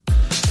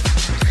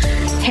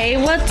Hey,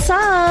 what's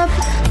up?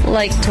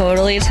 Like,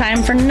 totally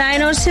time for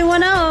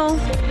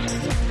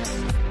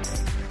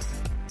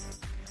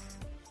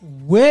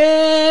 90210.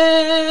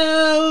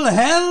 Well,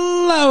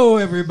 hello,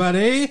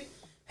 everybody.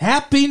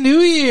 Happy New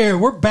Year.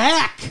 We're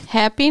back.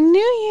 Happy New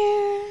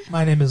Year.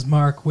 My name is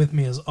Mark. With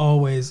me, as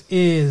always,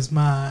 is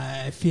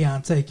my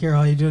fiance,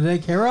 Carol. How you doing today,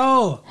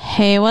 Carol?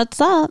 Hey, what's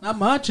up? Not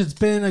much. It's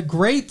been a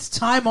great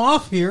time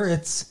off here.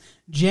 It's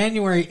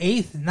January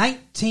 8th,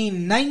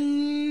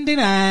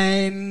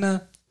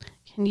 1999.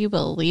 Can you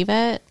believe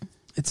it?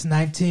 It's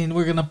 19.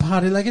 We're going to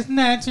party like it's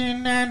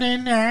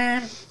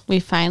 1999. We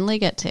finally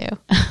get to.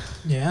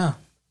 Yeah.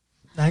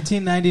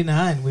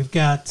 1999. We've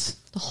got...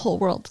 The whole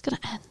world's going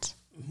to end.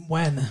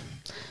 When?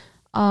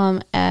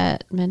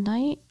 At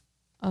midnight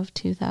of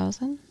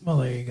 2000. Well,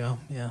 there you go.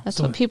 Yeah. That's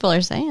what people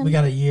are saying. We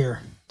got a year.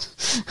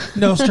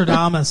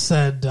 Nostradamus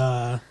said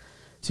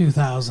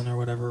 2000 or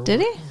whatever.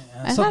 Did he?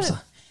 Yeah,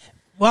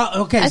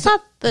 I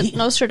thought that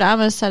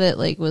Nostradamus said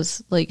it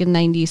was in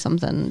 90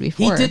 something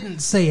before. He didn't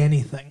say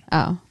anything.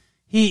 Oh.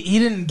 He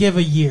didn't give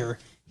a year.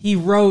 He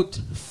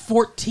wrote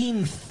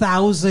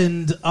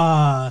 14,000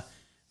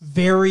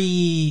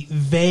 very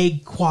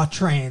vague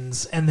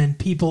quatrains, and then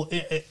people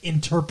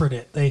interpret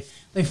it. They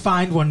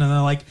find one and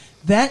they're like,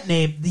 that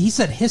name, he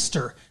said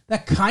Hister.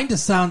 That kind of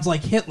sounds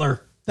like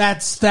Hitler.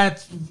 That's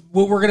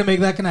what we're going to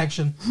make that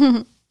connection.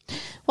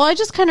 Well, I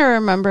just kind of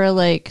remember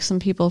some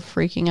people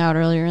freaking out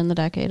earlier in the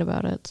decade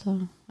about it,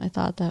 so I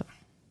thought that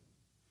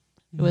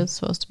it was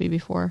supposed to be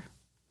before.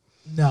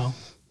 No.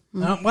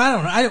 Well, I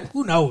don't know.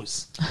 Who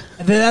knows?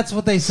 That's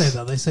what they say,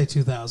 though. They say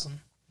 2000.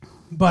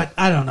 But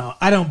I don't know.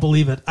 I don't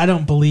believe it. I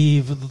don't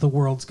believe that the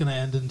world's going to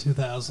end in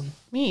 2000.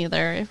 Me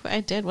either. If I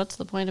did, what's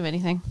the point of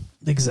anything?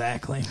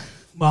 Exactly.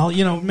 Well,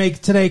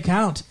 make today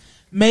count.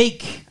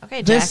 Make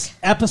this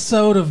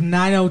episode of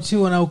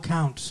 90210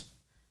 count.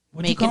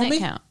 What'd you call me?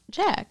 Count.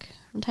 Jack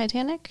from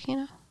Titanic,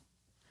 Is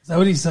that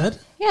what he said?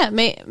 Yeah,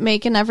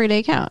 make an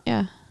everyday count,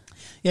 yeah.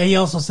 Yeah, he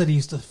also said he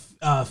used to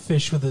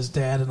fish with his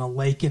dad in a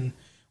lake in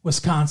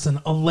Wisconsin,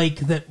 a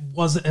lake that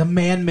wasn't a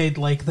man-made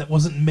lake that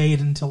wasn't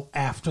made until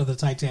after the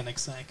Titanic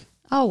sank.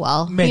 Oh,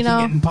 well. Making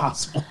it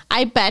impossible.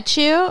 I bet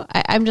you,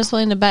 I'm just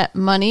willing to bet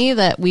money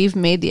that we've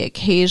made the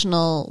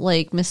occasional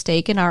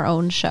mistake in our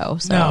own show.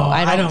 So no,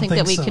 I don't think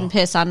that we can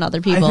piss on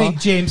other people. I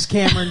think James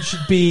Cameron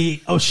should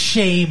be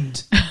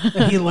ashamed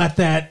that he let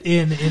that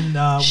in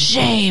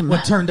shame.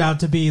 What turned out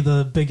to be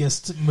the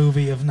biggest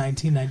movie of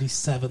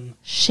 1997.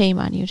 Shame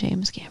on you,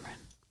 James Cameron.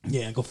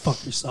 Yeah, go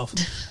fuck yourself.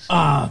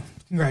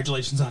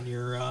 Congratulations on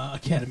your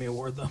Academy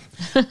Award, though.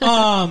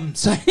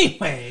 So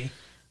anyway,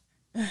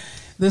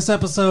 this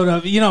episode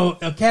of,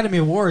 Academy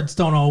Awards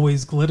don't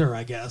always glitter,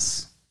 I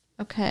guess.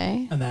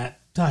 Okay. And that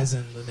ties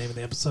in, the name of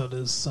the episode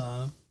is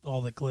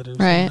All That Glitters.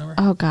 Right.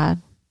 Oh, God.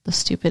 The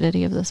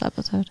stupidity of this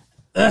episode.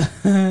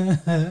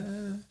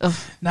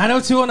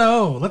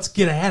 90210. Let's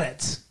get at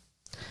it.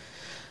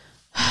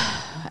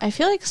 I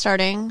feel like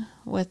starting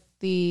with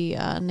the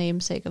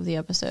namesake of the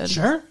episode.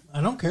 Sure.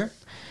 I don't care.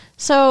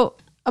 So...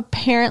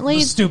 Apparently,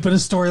 the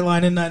stupidest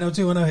storyline in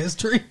 90210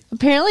 history.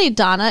 Apparently,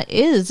 Donna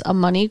is a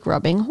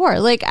money-grubbing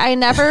whore. I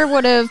never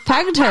would have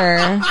pegged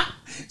her.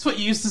 That's what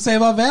you used to say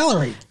about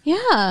Valerie.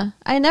 Yeah.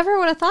 I never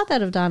would have thought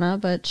that of Donna,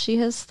 but she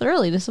has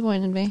thoroughly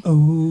disappointed me.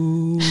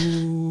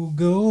 Oh,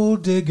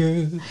 gold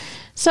digger.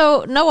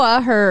 So,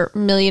 Noah, her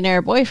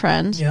millionaire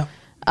boyfriend,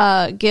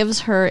 gives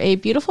her a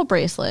beautiful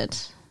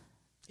bracelet.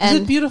 Is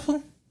it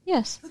beautiful?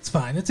 Yes. It's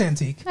fine. It's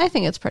antique. I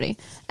think it's pretty.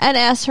 And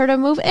asks her to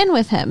move in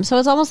with him. So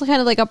it's almost kind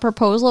of like a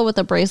proposal with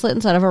a bracelet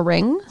instead of a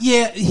ring.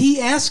 Yeah,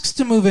 he asks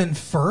to move in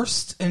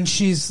first, and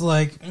she's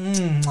like,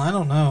 I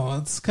don't know.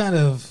 It's kind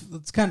of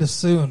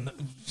soon.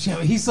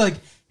 He's like,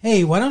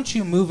 hey, why don't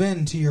you move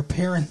into your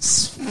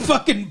parents'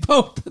 fucking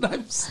boat that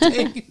I'm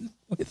staying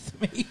with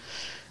me?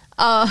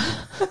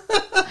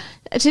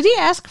 Did he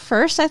ask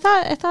first? I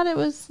thought it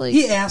was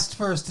He asked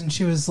first, and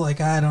she was like,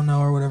 I don't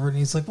know, or whatever. And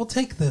he's like, well,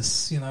 take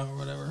this, or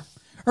whatever.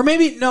 Or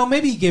maybe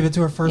he gave it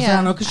to her first. Yeah. I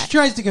don't know, because she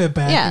tries to give it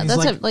back. Yeah,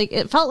 that's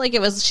it felt like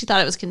it was. She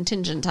thought it was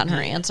contingent on her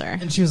answer,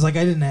 and she was like,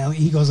 "I didn't."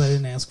 He goes, "I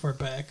didn't ask for it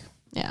back."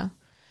 Yeah.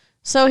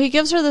 So he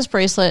gives her this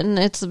bracelet, and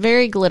it's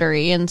very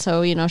glittery, and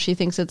so she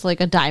thinks it's like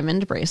a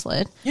diamond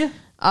bracelet. Yeah.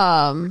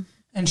 And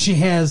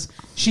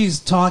she's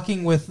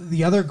talking with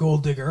the other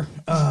gold digger,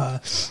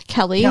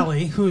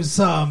 Kelly, who's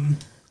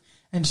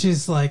and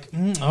she's like,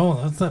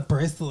 that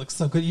bracelet looks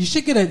so good. You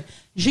should get it.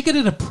 You should get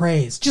it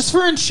appraised just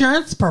for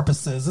insurance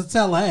purposes. It's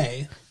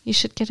L.A. You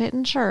should get it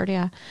insured.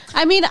 Yeah.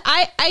 I mean,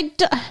 I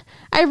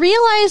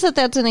realize that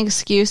that's an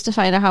excuse to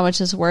find out how much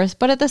it's worth,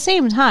 but at the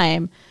same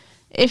time,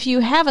 if you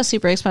have a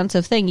super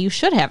expensive thing, you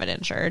should have it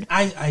insured.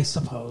 I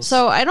suppose.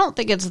 So I don't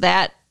think it's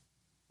that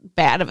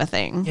bad of a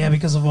thing. Yeah,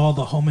 because of all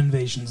the home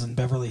invasions in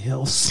Beverly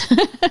Hills. Well,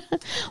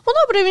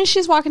 no, but I mean,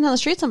 she's walking down the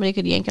street, somebody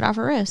could yank it off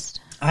her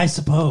wrist. I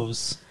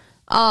suppose.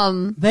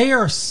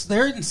 They're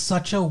in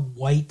such a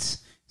white,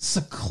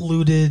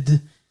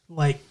 secluded,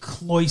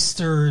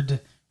 cloistered,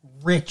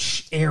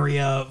 rich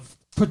area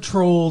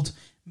patrolled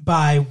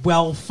by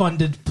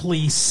well-funded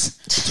police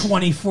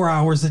 24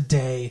 hours a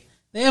day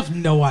They have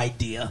no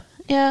idea.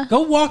 Yeah.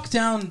 Go walk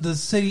down the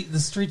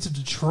streets of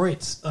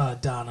Detroit,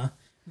 Donna.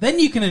 Then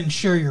you can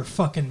insure your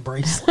fucking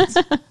bracelets.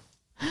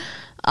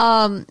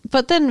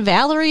 But then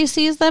Valerie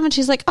sees them and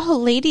she's like, "Oh,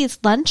 ladies'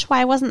 lunch?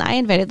 Why wasn't I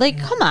invited?" Like,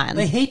 come on.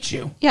 They hate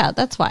you. Yeah,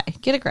 that's why.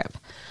 Get a grip.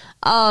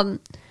 And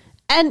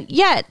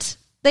yet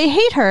they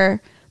hate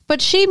her,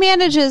 but she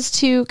manages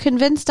to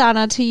convince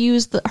Donna to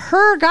use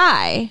her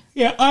guy.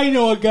 Yeah, I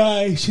know a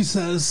guy, she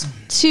says.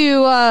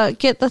 To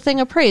get the thing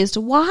appraised.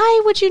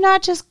 Why would you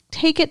not just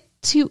take it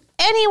to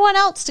anyone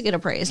else to get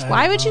appraised?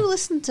 Why would you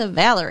listen to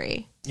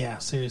Valerie? Yeah,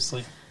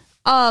 seriously.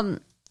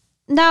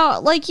 Now,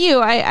 like you,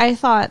 I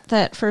thought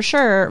that for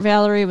sure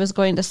Valerie was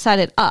going to set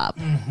it up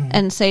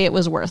and say it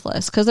was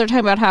worthless, because they're talking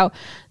about how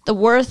the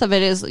worth of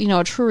it is,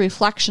 a true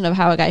reflection of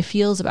how a guy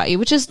feels about you,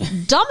 which is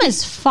dumb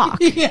as fuck.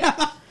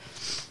 Yeah.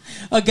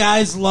 A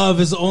guy's love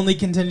is only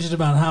contingent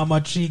about how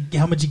much he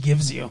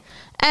gives you.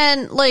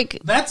 And like,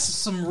 that's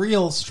some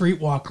real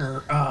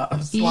streetwalker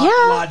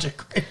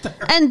logic right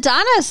there. And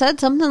Donna said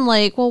something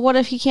like, "Well, what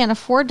if he can't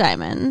afford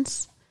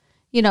diamonds?"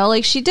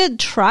 Like she did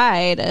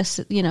try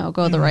to,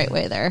 go the right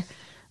way there.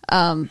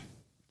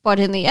 But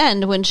in the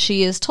end, when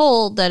she is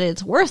told that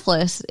it's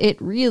worthless,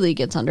 it really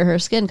gets under her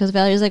skin, because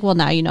Valerie's like, "Well,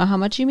 now you know how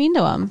much you mean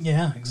to him."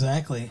 Yeah,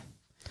 exactly.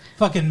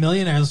 Fucking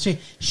millionaires.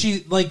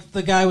 She like,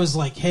 the guy was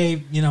like,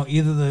 "Hey,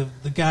 either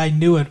the guy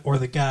knew it or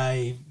the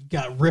guy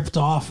got ripped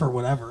off or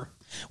whatever."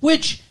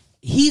 Which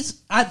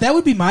that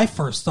would be my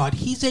first thought.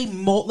 He's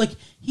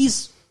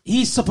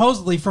he's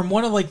supposedly from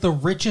one of like the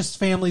richest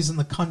families in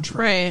the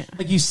country. Right.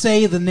 Like, you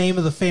say the name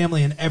of the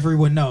family and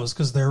everyone knows,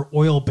 because they're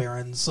oil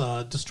barons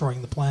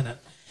destroying the planet.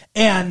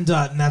 And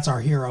that's our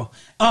hero.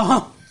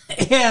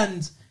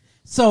 And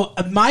so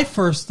my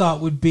first thought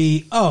would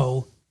be,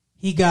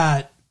 he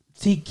got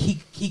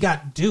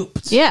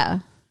duped. Yeah.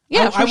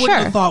 Yeah, I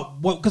wouldn't have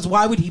thought, because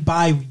why would he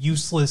buy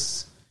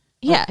useless,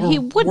 he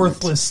wouldn't.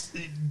 worthless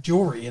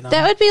jewelry?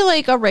 That would be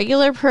like a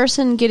regular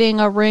person getting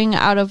a ring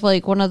out of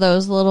like one of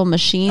those little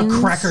machines, a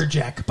Cracker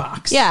Jack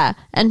box. Yeah,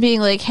 and being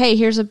like, "Hey,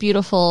 here's a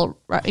beautiful,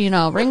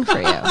 ring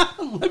for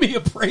you. Let me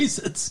appraise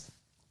it."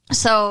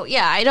 So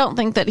yeah, I don't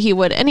think that he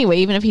would anyway.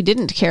 Even if he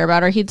didn't care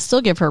about her, he'd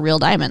still give her real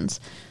diamonds.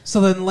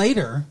 So then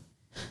later,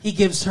 he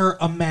gives her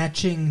a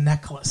matching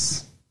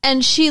necklace.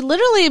 And she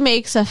literally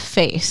makes a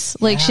face.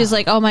 Like, she's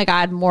like, "Oh my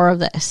God, more of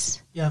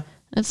this." Yeah.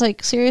 It's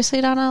like, seriously,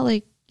 Donna?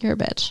 Like, you're a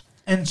bitch.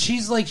 And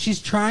she's like, she's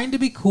trying to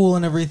be cool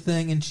and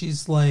everything. And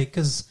she's like,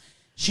 because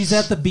she's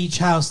at the beach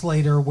house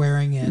later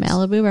wearing it.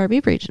 Malibu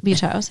Barbie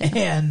beach house. Yeah.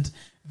 And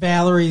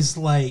Valerie's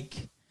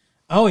like,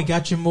 "Oh, he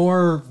got you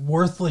more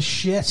worthless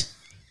shit."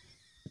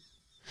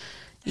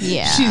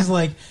 Yeah. She's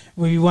like,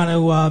 "Well, you want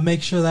to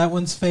make sure that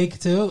one's fake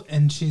too?"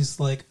 And she's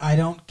like, "I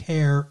don't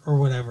care," or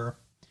whatever.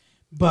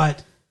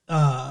 But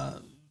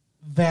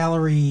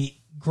Valerie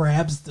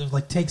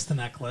takes the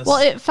necklace. Well,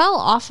 it fell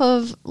out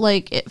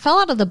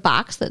of the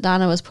box that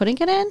Donna was putting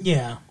it in.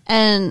 Yeah.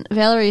 And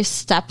Valerie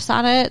steps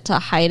on it to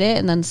hide it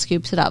and then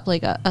scoops it up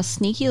like a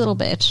sneaky little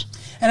bitch.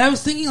 And I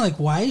was thinking, like,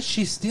 why is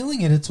she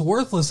stealing it? It's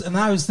worthless. And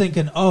I was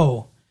thinking,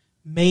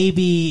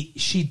 maybe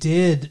she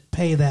did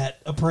pay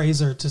that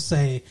appraiser to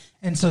say,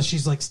 and so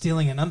she's like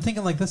stealing it. And I'm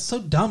thinking, like, that's so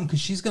dumb, because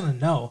she's going to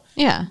know.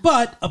 Yeah.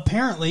 But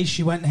apparently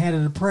she went and had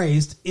it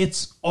appraised.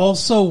 It's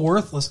also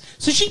worthless.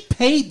 So she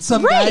paid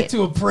some guy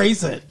to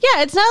appraise it.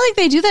 Yeah, it's not like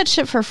they do that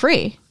shit for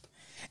free.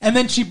 And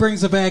then she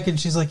brings it back and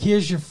she's like,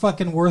 "Here's your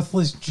fucking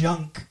worthless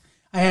junk.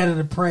 I had it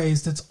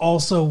appraised. It's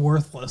also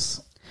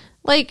worthless."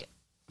 Like,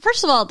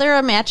 first of all, they're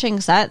a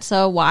matching set,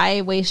 so why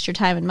waste your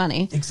time and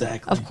money?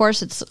 Exactly. Of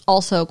course, it's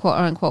also quote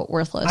unquote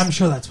worthless. I'm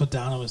sure that's what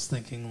Donna was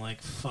thinking.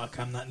 Like, fuck,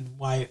 I'm not.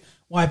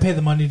 Why pay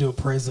the money to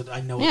appraise it?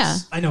 I know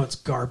it's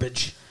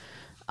garbage.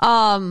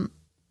 But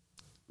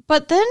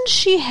then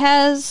she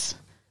has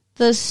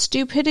the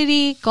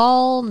stupidity,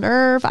 gall,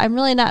 nerve, I'm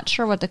really not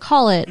sure what to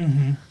call it,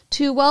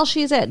 to, while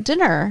she's at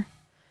dinner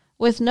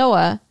with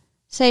Noah,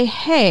 say,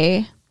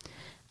 "Hey,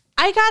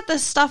 I got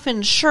this stuff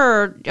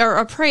insured or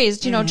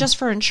appraised, just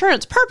for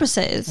insurance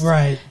purposes."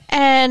 Right.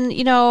 And,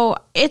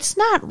 it's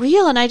not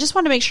real. And I just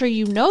want to make sure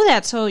you know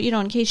that. So,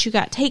 in case you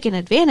got taken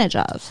advantage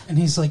of. And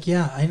he's like,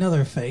 "Yeah, I know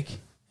they're fake."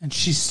 And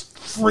she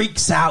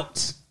freaks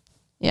out.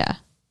 Yeah.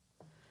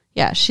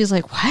 Yeah. She's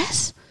like,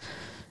 "What?"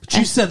 But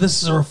you said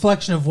this is a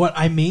reflection of what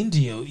I mean to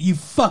you, you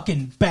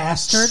fucking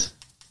bastard.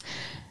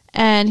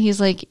 And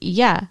he's like,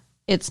 "Yeah,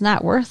 it's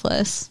not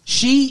worthless."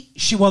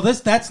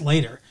 That's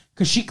later.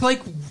 Because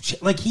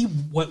he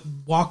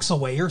walks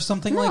away or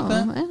something like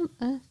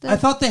that? I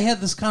thought they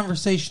had this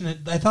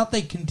conversation. I thought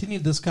they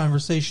continued this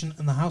conversation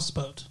in the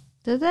houseboat.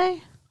 Did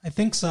they? I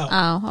think so.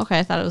 Oh, okay.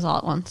 I thought it was all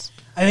at once.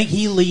 I think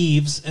he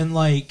leaves and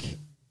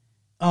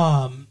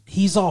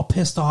he's all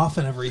pissed off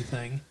and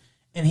everything.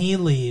 And he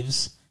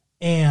leaves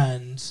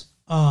and,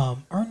 I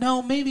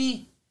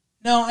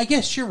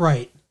guess you're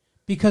right.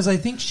 Because I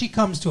think she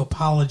comes to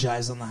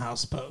apologize on the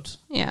houseboat.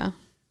 Yeah.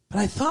 But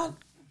I thought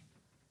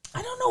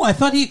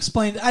he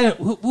explained.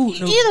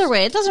 Either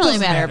way, it doesn't really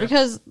matter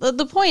because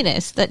the point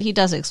is that he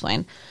does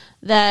explain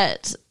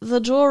that the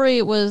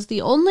jewelry was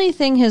the only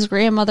thing his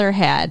grandmother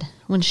had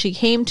when she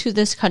came to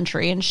this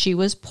country and she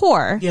was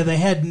poor. Yeah, they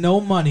had no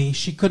money.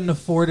 She couldn't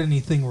afford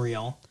anything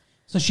real.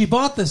 So she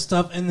bought this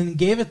stuff and then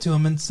gave it to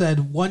him and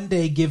said, one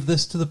day give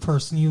this to the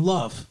person you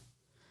love.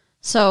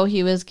 So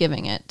he was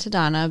giving it to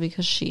Donna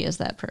because she is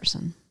that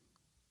person.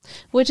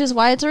 Which is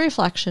why it's a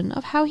reflection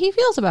of how he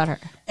feels about her.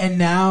 And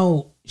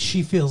now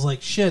she feels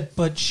like shit,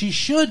 but she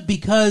should,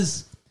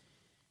 because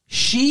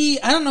I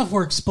don't know if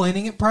we're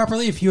explaining it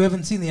properly if you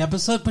haven't seen the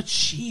episode, but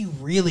she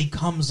really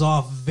comes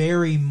off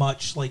very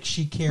much like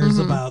she cares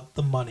about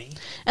the money.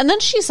 And then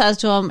she says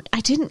to him, I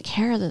didn't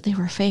care that they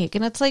were fake.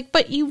 And it's like,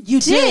 but you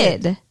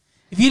did.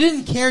 If you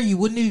didn't care, you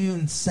wouldn't have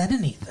even said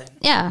anything.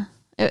 Yeah.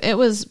 It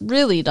was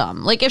really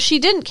dumb. Like, if she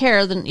didn't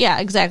care, then, yeah,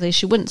 exactly,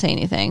 she wouldn't say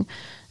anything.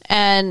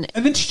 And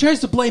then she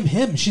tries to blame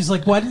him. She's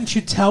like, why didn't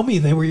you tell me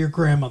they were your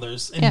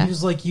grandmother's? And he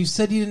was like, you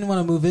said you didn't want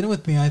to move in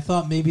with me. I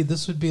thought maybe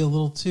this would be a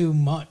little too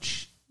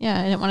much. Yeah,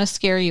 I didn't want to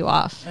scare you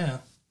off. Yeah.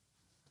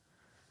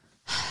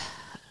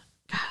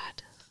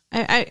 God.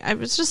 I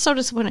was just so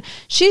disappointed.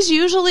 She's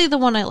usually the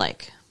one I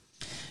like.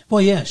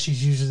 Well, yeah,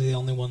 she's usually the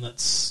only one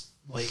that's,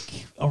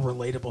 like, a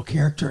relatable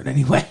character in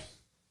any way.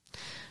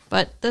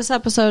 But this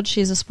episode,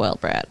 she's a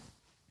spoiled brat.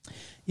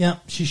 Yeah,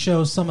 she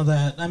shows some of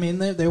that. I mean,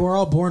 they were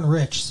all born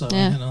rich, so,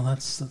 you know,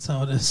 that's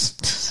how it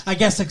is. I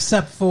guess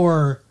except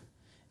for...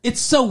 It's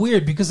so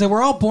weird, because they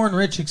were all born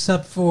rich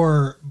except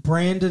for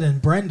Brandon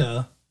and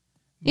Brenda.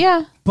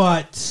 Yeah.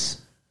 But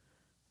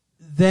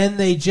then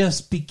they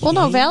just became... Well,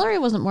 no, Valerie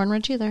wasn't born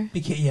rich either.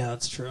 Yeah,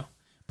 that's true.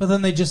 But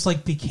then they just,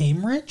 like,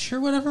 became rich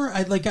or whatever.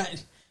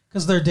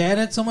 Because their dad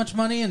had so much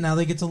money, and now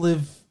they get to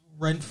live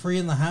rent-free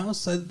in the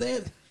house.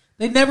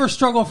 They never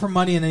struggle for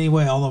money in any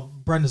way, although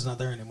Brenda's not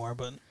there anymore,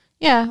 but...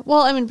 Yeah, well,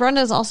 I mean,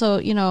 Brenda's also,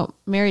 you know,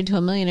 married to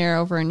a millionaire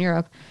over in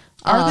Europe.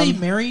 Are they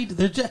married?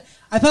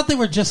 I thought they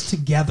were just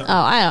together. Oh,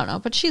 I don't know,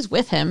 but she's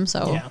with him,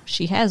 so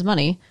she has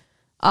money.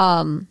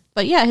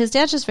 But yeah, his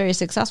dad's just very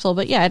successful.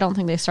 But yeah, I don't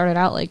think they started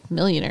out like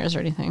millionaires or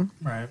anything.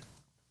 Right.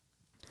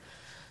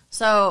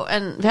 So,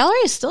 and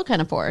Valerie's still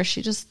kind of poor.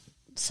 She just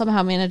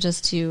somehow manages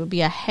to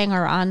be a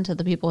hanger-on to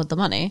the people with the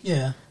money.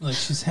 Yeah, like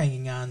she's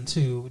hanging on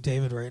to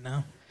David right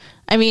now.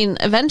 I mean,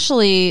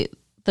 eventually...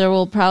 There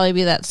will probably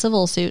be that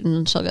civil suit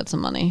and she'll get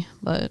some money,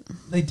 but...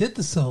 They did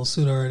the civil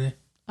suit already.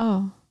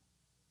 Oh.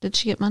 Did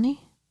she get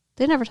money?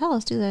 They never tell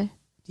us, do they?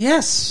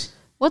 Yes.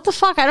 What the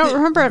fuck? I don't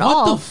remember at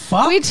all. What the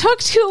fuck? We took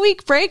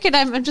 2-week break and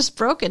I'm just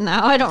broken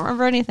now. I don't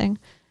remember anything.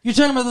 You're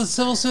talking about the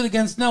civil suit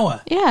against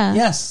Noah? Yeah.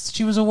 Yes.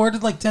 She was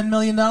awarded like $10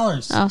 million.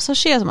 Oh, so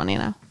she has money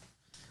now.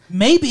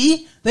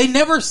 Maybe. They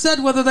never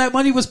said whether that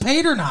money was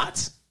paid or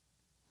not.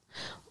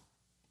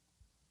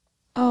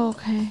 Oh,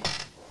 okay.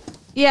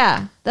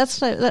 Yeah, that's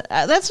what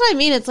I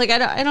mean. It's like I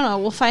don't know.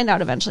 We'll find out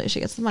eventually if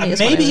she gets the money.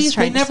 Maybe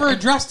they never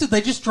addressed it.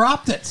 They just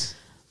dropped it.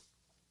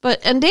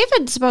 And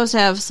David's supposed to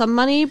have some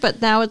money,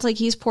 but now it's like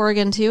he's poor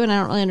again too, and I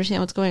don't really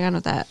understand what's going on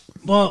with that.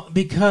 Well,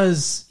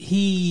 because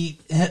he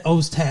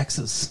owes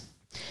taxes.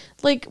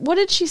 Like, what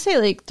did she say?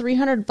 Like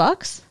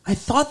 $300? I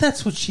thought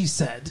that's what she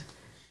said,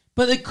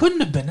 but it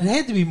couldn't have been. It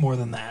had to be more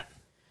than that.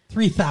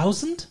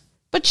 3,000.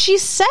 But she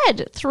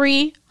said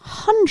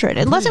 300.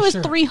 Unless it was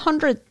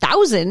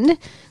 300,000.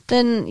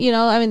 Then, you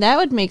know, I mean, that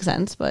would make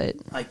sense, but...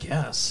 I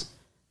guess.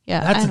 Yeah,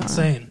 that's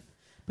insane. Know.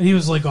 But he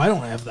was like, I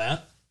don't have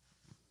that.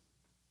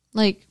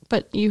 Like,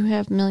 but you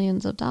have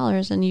millions of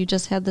dollars, and you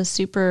just had this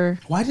super...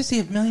 Why does he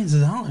have millions of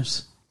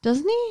dollars?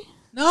 Doesn't he?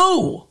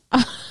 No!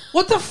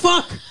 What the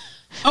fuck?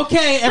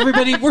 Okay,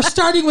 everybody, we're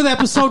starting with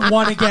episode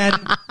 1 again.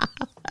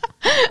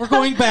 We're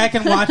going back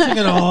and watching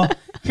it all.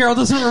 Carol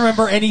doesn't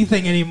remember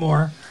anything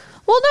anymore.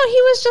 Well, no,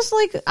 he was just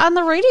like on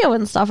the radio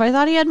and stuff. I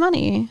thought he had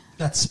money.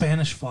 That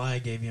Spanish fly I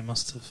gave you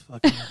must have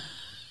fucking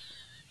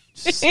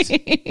just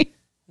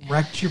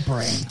wrecked your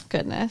brain.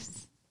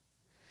 Goodness.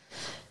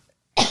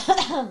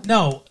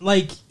 No,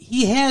 like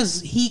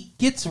he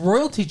gets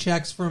royalty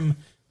checks from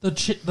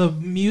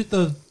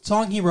the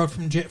song he wrote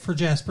for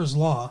Jasper's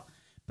Law,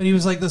 but he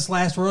was like this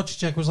last royalty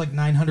check was like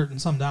 $900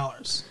 and some.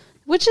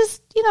 Which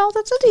is, you know,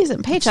 that's a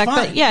decent paycheck,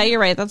 but yeah, you're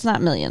right. That's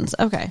not millions.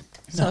 Okay.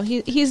 So no.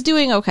 He's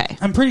doing okay.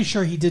 I'm pretty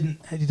sure he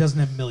doesn't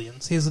have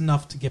millions. He has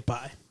enough to get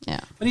by. Yeah.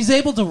 But he's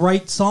able to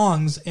write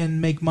songs and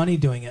make money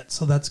doing it,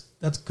 so that's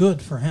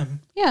good for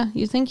him. Yeah,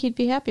 you think he'd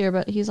be happier,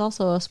 but he's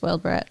also a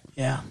spoiled brat.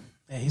 Yeah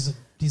he's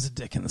a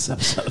dick in this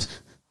episode.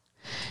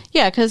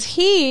 Yeah, because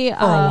he... For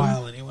a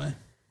while, anyway.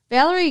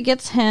 Valerie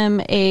gets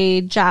him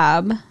a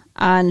job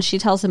on, she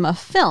tells him, a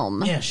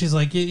film. Yeah, she's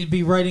like, you'd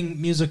be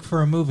writing music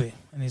for a movie.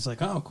 And he's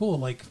like, oh, cool,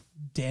 like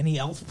Danny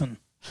Elfman.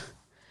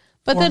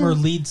 But former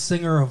lead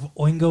singer of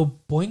Oingo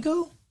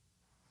Boingo?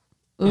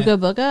 Ooga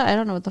Booga? I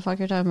don't know what the fuck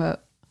you're talking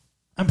about.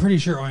 I'm pretty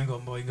sure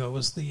Oingo Boingo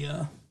was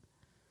the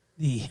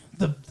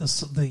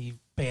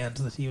band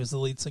that he was the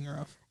lead singer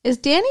of. Is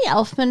Danny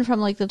Elfman from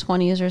like the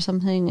 20s or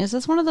something? Is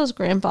this one of those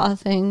grandpa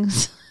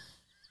things?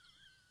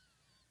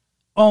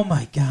 Oh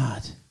my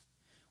God.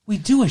 We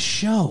do a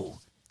show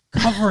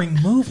covering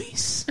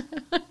movies.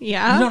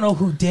 Yeah. You don't know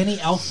who Danny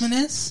Elfman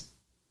is?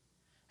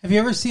 Have you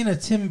ever seen a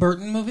Tim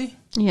Burton movie?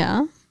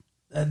 Yeah.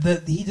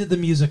 He did the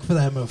music for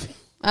that movie.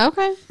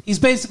 Okay. He's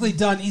basically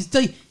done. He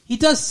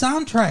does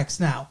soundtracks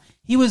now.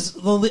 He was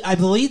the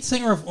lead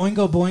singer of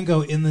Oingo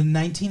Boingo in the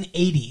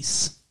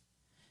 1980s.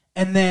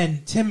 And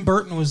then Tim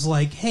Burton was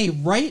like, hey,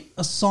 write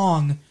a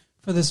song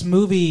for this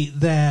movie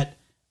that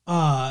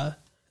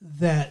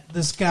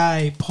this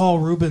guy, Paul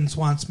Rubens,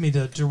 wants me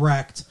to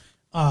direct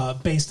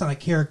based on a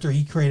character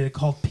he created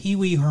called Pee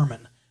Wee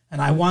Herman.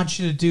 And I want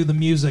you to do the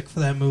music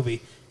for that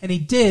movie. And he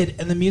did,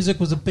 and the music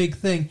was a big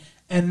thing.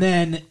 And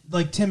then,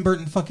 like, Tim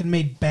Burton fucking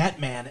made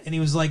Batman, and he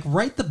was like,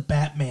 write the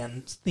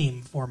Batman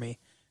theme for me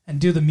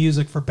and do the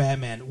music for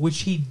Batman,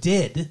 which he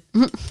did,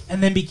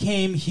 and then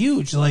became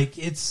huge. Like,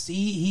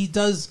 he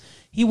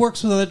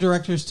works with other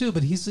directors too,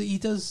 but he's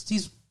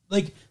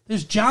like,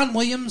 there's John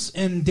Williams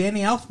and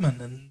Danny Elfman,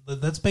 and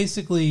that's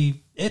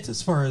basically it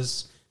as far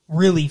as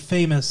really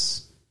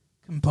famous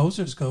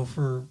composers go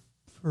for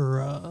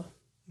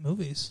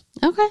movies.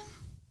 Okay.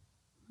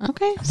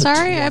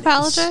 Sorry, I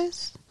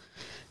apologize.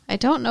 I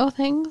don't know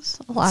things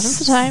a lot of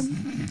the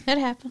time. It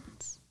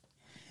happens.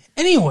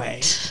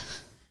 Anyway,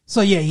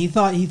 so yeah, he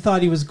thought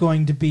he was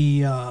going to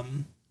be the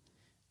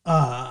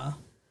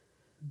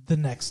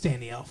next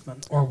Danny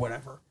Elfman or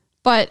whatever.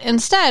 But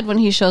instead, when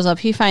he shows up,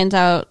 he finds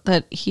out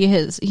that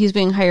he's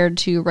being hired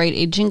to write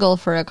a jingle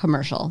for a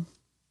commercial.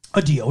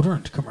 A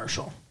deodorant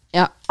commercial.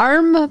 Yeah,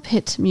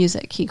 armpit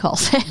music, he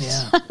calls it.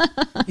 Yeah.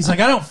 He's like,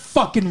 I don't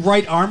fucking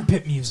write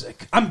armpit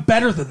music. I'm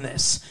better than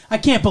this. I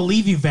can't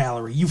believe you,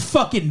 Valerie. You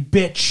fucking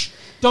bitch.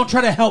 Don't try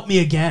to help me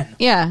again.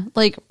 Yeah,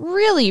 like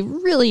really,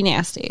 really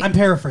nasty. I'm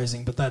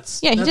paraphrasing, but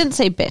that's... Yeah, he didn't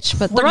say bitch,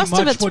 but the rest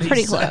of it's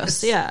pretty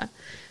close. Yeah.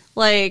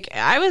 Like,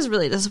 I was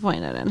really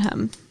disappointed in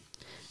him.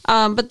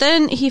 But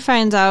then he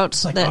finds out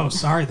it's like, that... oh,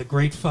 sorry, the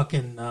great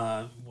fucking,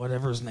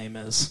 whatever his name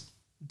is,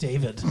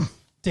 David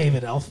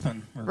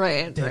Elfman.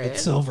 Or David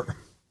Silver.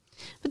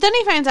 But then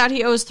he finds out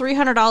he owes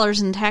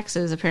 $300 in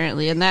taxes,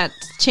 apparently, and that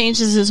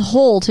changes his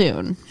whole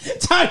tune.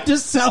 Time to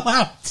sell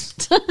out.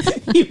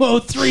 You owe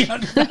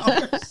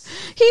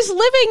 $300. He's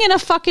living in a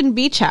fucking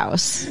beach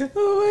house.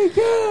 Oh, my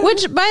God.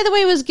 Which, by the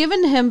way, was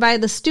given to him by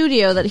the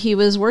studio that he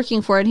was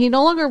working for, and he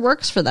no longer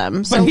works for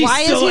them. So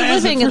why is he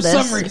living in this?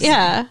 Some reason.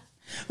 Yeah.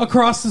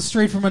 Across the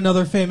street from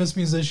another famous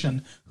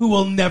musician who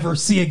we'll never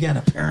see again,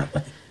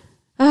 apparently.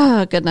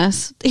 Oh,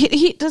 goodness.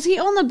 Does he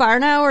own the bar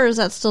now, or is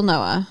that still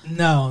Noah?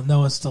 No,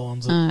 Noah still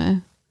owns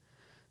it.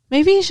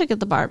 Maybe he should get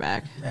the bar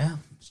back. Yeah,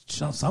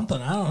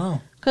 something. I don't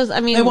know. Because, I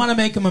mean... They want to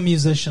make him a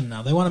musician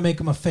now. They want to make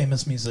him a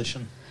famous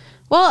musician.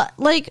 Well,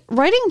 like,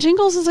 writing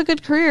jingles is a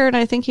good career, and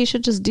I think he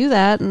should just do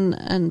that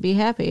and be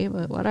happy,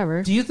 but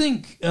whatever. Do you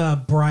think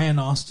Brian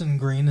Austin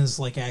Green is,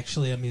 like,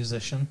 actually a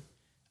musician?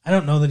 I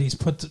don't know that he's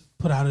put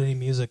out any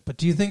music, but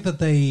do you think that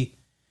they...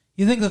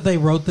 You think that they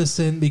wrote this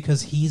in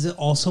because he's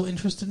also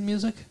interested in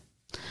music?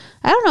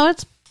 I don't know.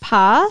 It's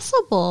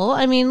possible.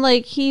 I mean,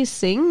 like, he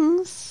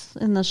sings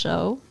in the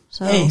show.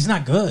 So. Hey, he's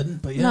not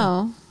good, but yeah.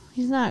 No,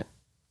 he's not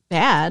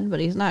bad, but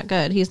he's not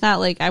good. He's not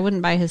like, I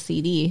wouldn't buy his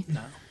CD.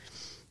 No.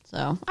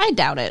 So, I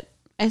doubt it.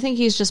 I think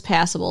he's just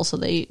passable, so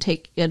they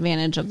take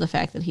advantage of the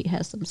fact that he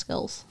has some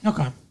skills.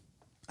 Okay.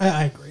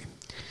 I agree.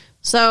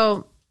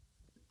 So...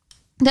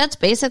 That's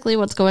basically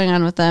what's going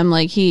on with them.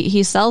 Like,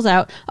 he sells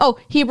out. Oh,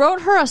 he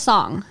wrote her a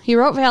song. He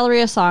wrote Valerie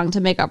a song to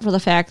make up for the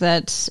fact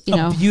that,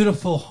 a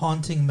beautiful,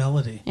 haunting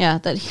melody. Yeah,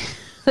 that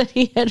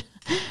he had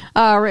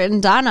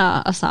written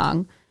Donna a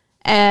song.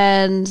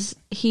 And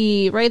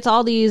he writes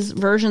all these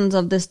versions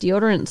of this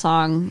deodorant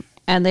song,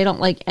 and they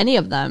don't like any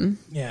of them.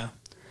 Yeah.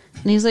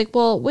 And he's like,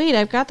 well, wait,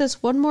 I've got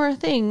this one more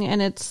thing,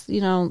 and it's,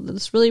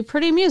 this really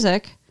pretty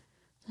music.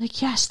 Like,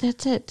 yes,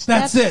 that's it.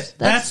 That's it.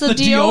 That's the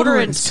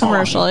deodorant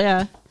commercial,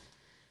 yeah.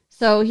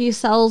 So he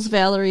sells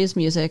Valerie's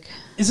music.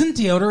 Isn't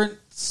deodorant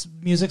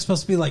music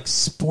supposed to be like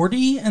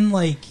sporty and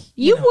like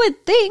you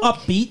would think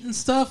upbeat and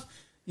stuff?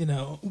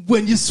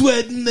 When you're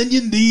sweating, then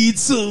you need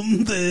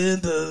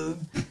something to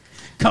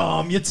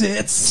calm your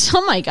tits.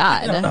 Oh my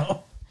God! I don't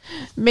know.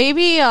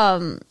 Maybe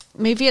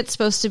it's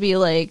supposed to be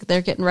like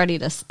they're getting ready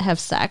to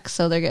have sex,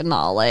 so they're getting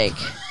all like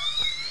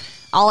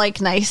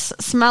nice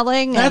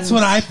smelling. That's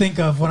what I think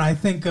of when I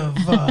think of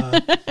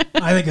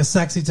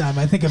sexy time.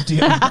 I think of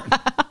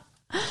deodorant.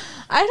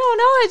 I don't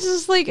know. It's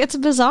just like, it's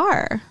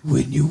bizarre.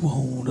 When you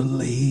want to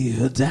lay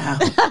her down,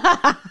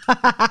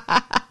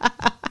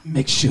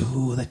 make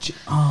sure that your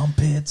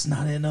armpit's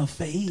not in her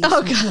face.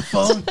 Oh,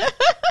 God. The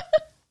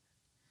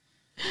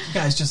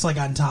guy's just like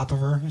on top of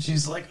her, and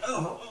she's like,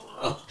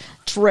 oh.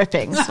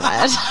 Dripping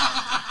sweat.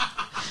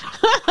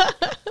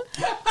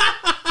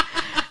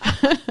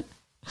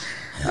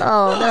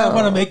 Oh, no. I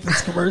want to make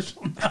this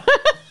commercial now.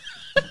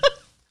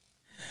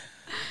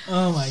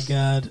 Oh, my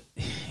God.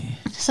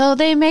 So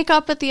they make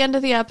up at the end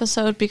of the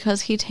episode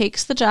because he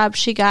takes the job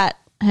she got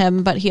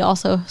him, but he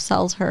also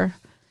sells her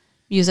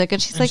music.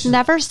 And she's like,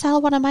 never sell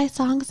one of my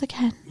songs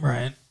again.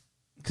 Right.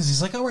 Because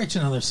he's like, I'll write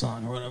you another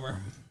song or whatever.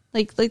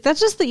 Like that's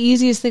just the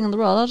easiest thing in the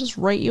world. I'll just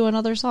write you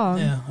another song.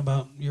 Yeah,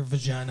 about your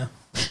vagina.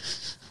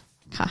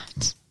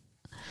 God.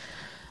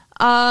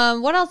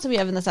 What else do we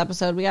have in this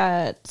episode? We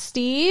got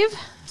Steve.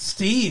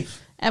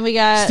 And we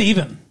got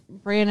Steven.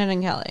 Brandon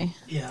and Kelly.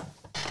 Yeah.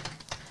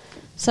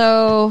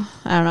 So,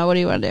 I don't know. What do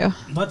you want to do?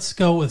 Let's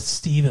go with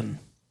Steven.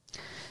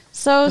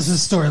 So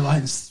this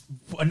storyline's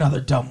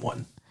another dumb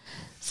one.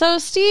 So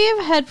Steve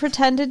had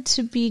pretended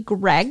to be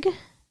Greg,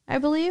 I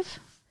believe.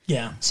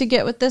 Yeah. To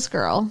get with this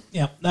girl.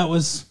 Yep, that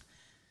was...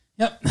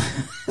 Yep.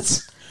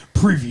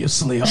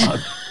 Previously on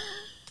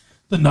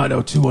the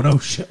 90210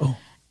 show.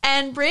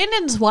 And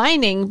Brandon's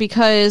whining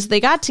because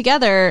they got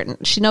together.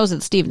 She knows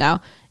it's Steve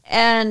now.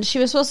 And she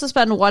was supposed to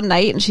spend one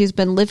night, and she's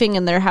been living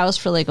in their house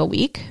for like a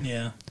week.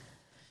 Yeah.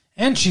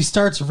 And she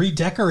starts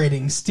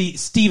redecorating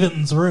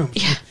Steven's room.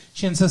 Yeah.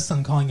 She insists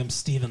on calling him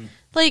Steven.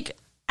 Like,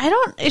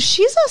 if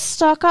she's a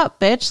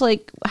stuck-up bitch,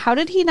 like, how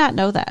did he not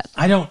know that?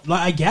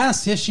 I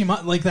guess, yeah, she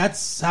might, like,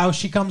 that's how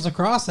she comes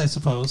across, I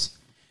suppose.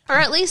 Or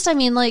at least, I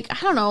mean, like,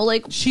 I don't know,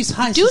 like... She's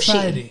high douchey.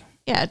 Society.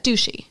 Yeah,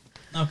 douchey.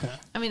 Okay.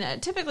 I mean,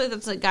 typically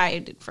that's a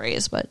guy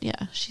phrase, but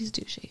yeah, she's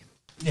douchey.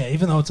 Yeah,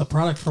 even though it's a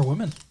product for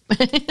women.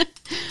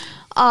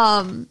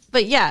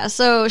 But yeah,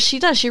 so she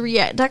does. She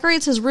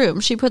decorates his room.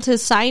 She puts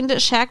his signed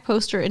Shaq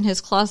poster in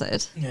his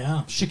closet.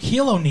 Yeah.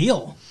 Shaquille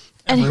O'Neal,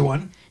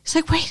 everyone. He's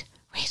like, wait,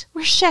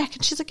 where's Shaq?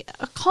 And she's like,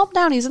 calm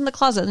down. He's in the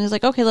closet. And he's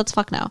like, okay, let's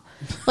fuck now.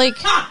 Like,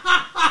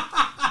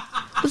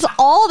 that's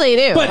all they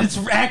do. But it's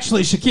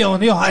actually Shaquille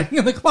O'Neal hiding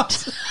in the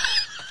closet.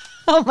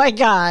 Oh my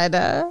God.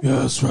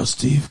 Yes, right,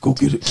 Steve. Go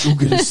get it. Go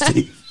get it,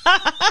 Steve.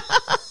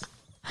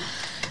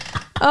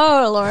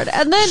 Oh, Lord.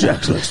 And then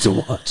Shaq likes to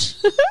watch.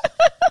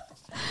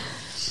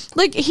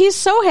 Like, he's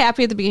so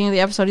happy at the beginning of the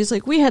episode. He's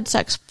like, we had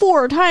sex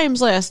 4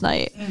 times last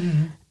night.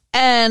 Mm-hmm.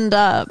 And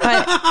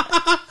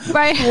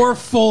by 4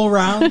 full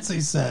rounds,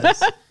 he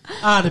says.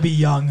 To be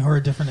young or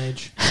a different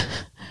age.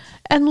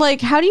 And,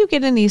 like, how do you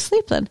get any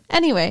sleep then?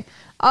 Anyway,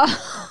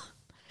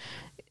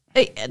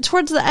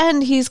 towards the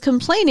end, he's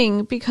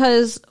complaining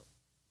because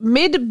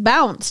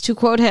mid-bounce, to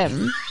quote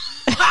him...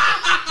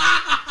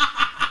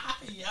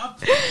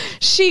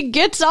 She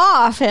gets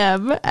off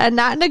him, and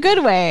not in a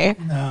good way,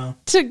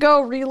 to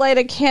go relight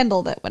a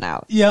candle that went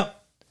out.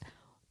 Yep.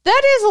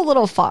 That is a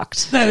little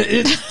fucked.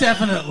 That's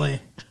definitely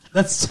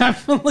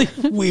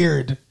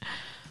weird.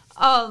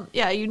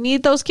 Yeah, you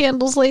need those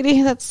candles,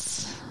 lady.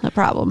 That's the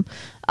problem.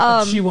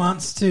 She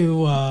wants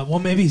to,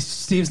 maybe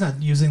Steve's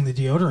not using the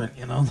deodorant,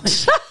 you know?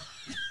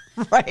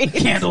 Like, right. The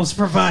candles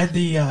provide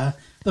the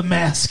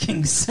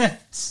masking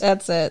sense.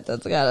 That's it.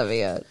 That's gotta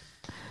be it.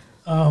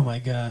 Oh my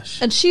gosh.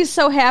 And she's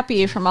so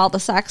happy from all the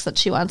sex that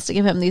she wants to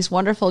give him these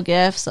wonderful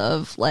gifts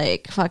of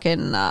like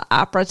fucking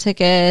opera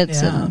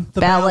tickets and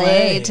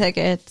ballet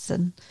tickets.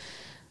 And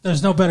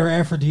there's no better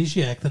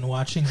aphrodisiac than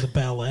watching the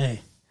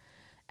ballet.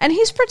 And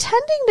he's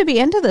pretending to be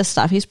into this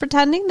stuff. He's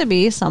pretending to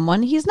be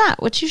someone he's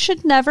not, which you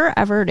should never,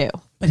 ever do.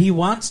 But he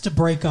wants to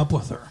break up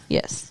with her.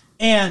 Yes.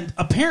 And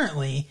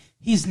apparently,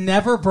 he's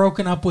never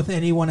broken up with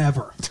anyone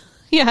ever.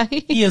 Yeah.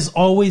 He has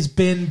always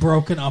been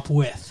broken up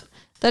with.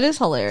 That is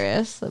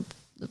hilarious. The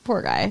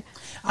poor guy.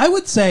 I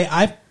would say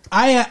I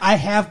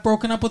have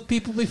broken up with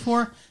people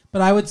before,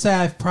 but I would say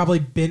I've probably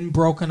been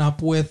broken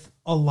up with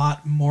a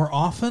lot more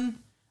often.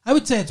 I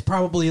would say it's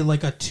probably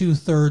like a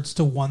 2/3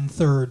 to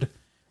 1/3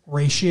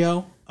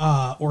 ratio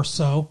or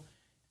so.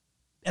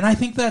 And I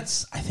think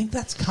that's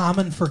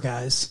common for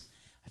guys.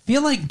 I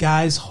feel like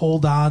guys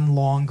hold on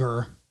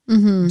longer,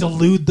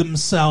 delude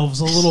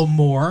themselves a little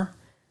more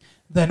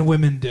than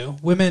women do.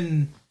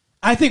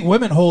 I think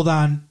women hold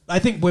on. I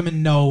think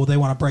women know they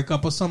want to break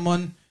up with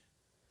someone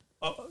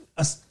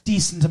a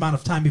decent amount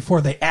of time before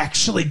they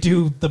actually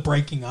do the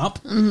breaking up.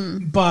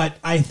 Mm-hmm. But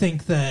I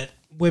think that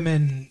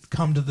women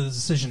come to the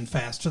decision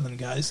faster than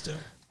guys do.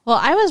 Well,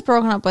 I was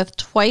broken up with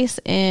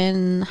twice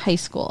in high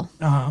school.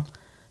 Uh-huh.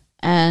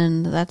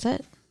 And that's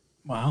it.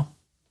 Wow.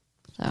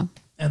 So.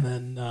 And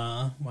then,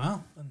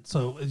 wow. And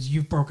so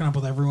you've broken up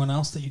with everyone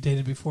else that you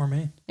dated before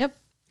me? Yep.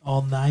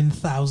 All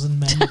 9,000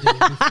 men you dated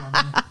before me?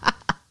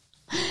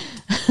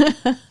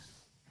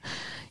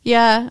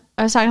 Yeah,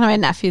 I was talking to my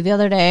nephew the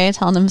other day,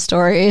 telling him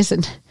stories,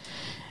 and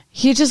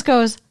he just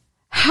goes,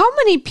 how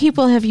many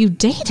people have you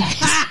dated?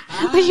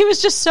 Like, he was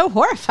just so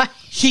horrified.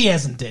 She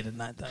hasn't dated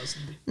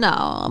 9,000 people.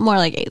 No, more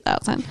like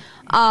 8,000.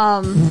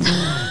 No,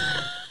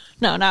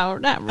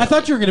 not really. I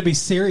thought you were going to be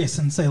serious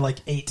and say like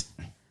 8.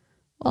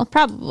 Well,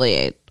 probably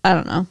 8. I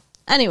don't know.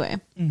 Anyway,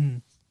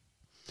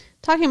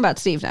 talking about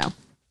Steve now.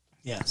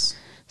 Yes.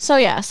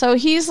 So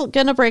he's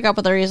going to break up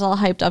with her. He's all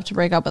hyped up to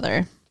break up with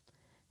her.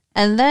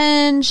 And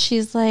then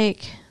she's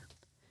like,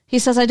 he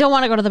says, I don't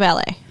want to go to the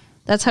ballet.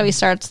 That's how he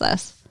starts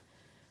this.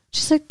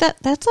 She's like,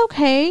 that's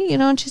okay. You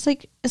know, and she's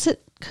like, is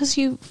it because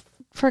you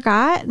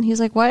forgot? And he's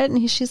like, what?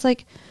 And she's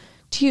like,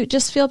 do you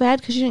just feel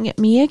bad because you didn't get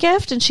me a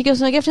gift? And she gives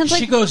him a gift. And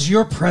she goes,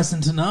 you're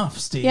present enough,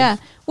 Steve. Yeah.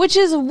 Which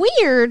is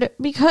weird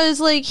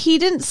because like he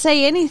didn't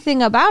say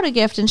anything about a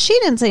gift and she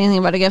didn't say anything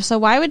about a gift. So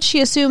why would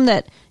she assume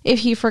that if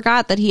he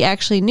forgot that he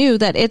actually knew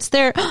that it's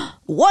their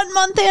 1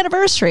 month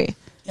anniversary?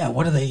 Yeah.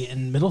 What are they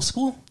in middle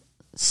school?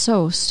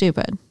 So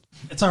stupid.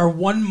 It's our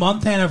 1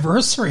 month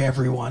anniversary,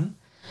 everyone.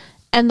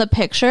 And the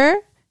picture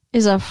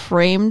is a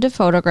framed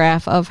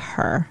photograph of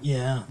her.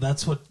 Yeah,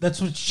 that's what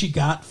she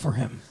got for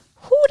him.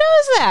 Who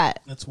is that?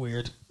 That's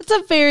weird. It's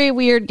a very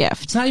weird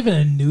gift. It's not even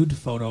a nude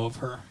photo of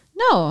her.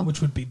 No.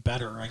 Which would be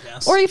better, I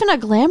guess. Or even a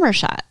glamour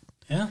shot.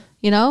 Yeah.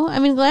 You know? I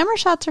mean, glamour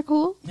shots are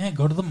cool. Yeah,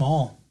 go to the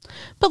mall.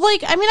 But,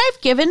 like, I mean,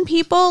 I've given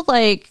people,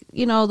 like,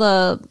 you know,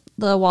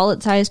 the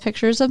wallet-sized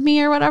pictures of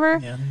me or whatever.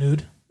 Yeah,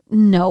 nude?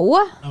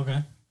 No.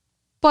 Okay.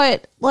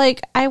 But,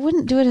 like, I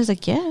wouldn't do it as a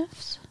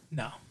gift.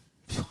 No.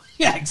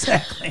 Yeah,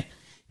 exactly.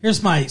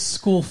 Here's my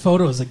school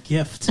photo as a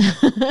gift.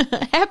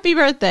 Happy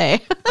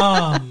birthday.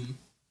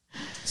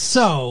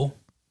 So,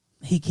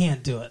 he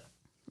can't do it.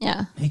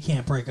 Yeah. He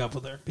can't break up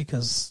with her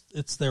because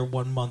it's their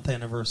 1 month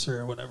anniversary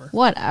or whatever.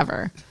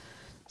 Whatever.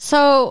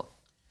 So,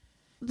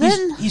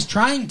 then... He's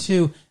trying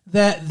to...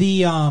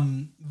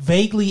 The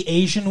vaguely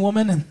Asian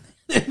woman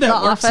that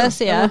works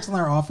in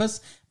our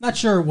office. Not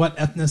sure what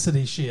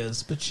ethnicity she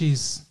is, but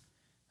she's,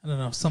 I don't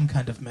know, some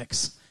kind of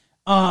mix.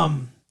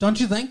 Don't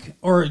you think?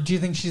 Or do you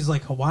think she's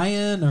like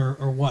Hawaiian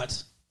or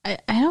what? I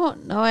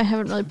don't know. I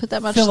haven't really put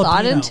that much Filipino.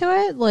 thought into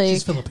it. Like,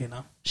 she's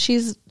Filipino.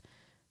 She's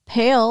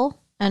pale,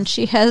 and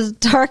she has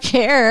dark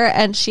hair,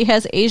 and she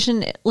has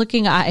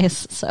Asian-looking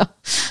eyes. So,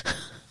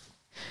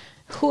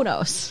 who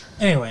knows?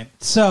 Anyway,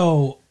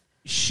 so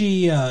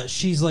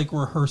she's like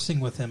rehearsing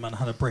with him on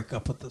how to break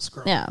up with this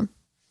girl. Yeah.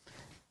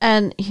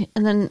 And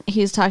then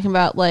he's talking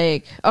about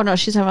like, oh no,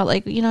 she's talking about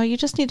like, you know, you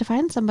just need to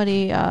find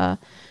somebody. Not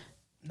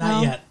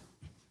yet.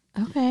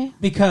 Okay.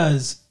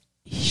 Because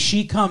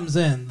she comes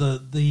in,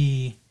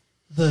 the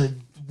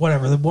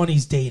whatever, the one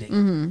he's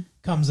dating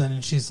comes in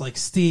and she's like,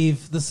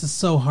 Steve, this is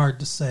so hard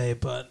to say,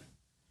 but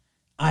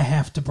I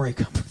have to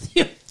break up with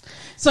you.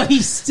 So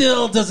he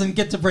still doesn't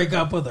get to break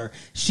up with her.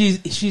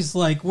 She's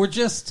like, we're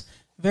just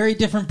very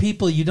different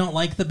people. You don't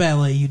like the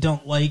ballet. You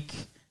don't like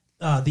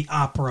the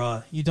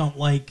opera. You don't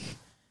like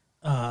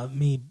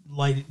me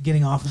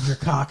getting off of your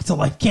cock to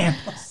light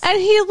candles. And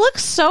he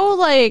looks so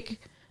like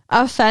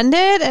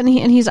offended, and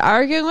he's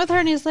arguing with her,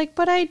 and he's like,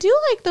 but I do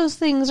like those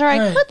things, or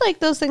I could like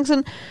those things.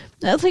 And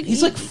it's like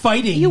he's like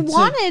fighting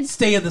to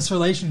stay in this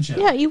relationship.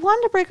 Yeah, you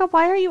wanted to break up.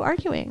 Why are you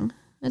arguing?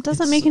 It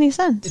doesn't make any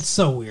sense. It's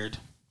so weird.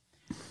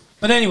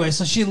 But anyway,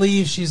 so she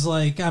leaves. She's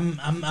like, I'm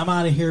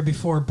out of here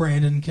before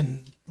Brandon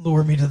can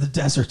lure me to the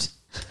desert.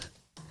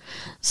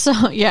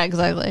 So, yeah,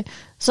 exactly.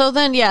 So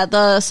then, yeah,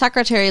 the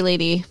secretary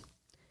lady,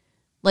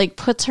 like,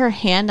 puts her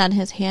hand on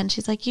his hand.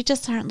 She's like, you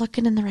just aren't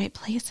looking in the right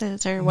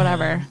places or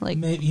whatever. No, like,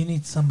 maybe you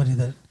need somebody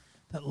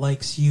that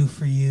likes you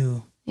for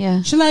you.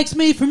 Yeah. She likes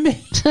me for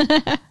me.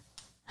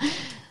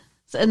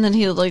 And then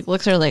he, like,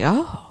 looks at her like,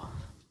 oh.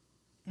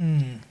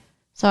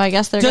 So I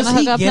guess they're going to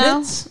hook up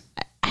now?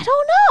 I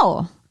don't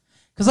know.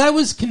 Because I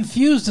was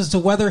confused as to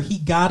whether he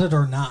got it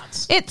or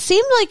not. It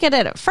seemed like it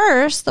at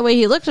first, the way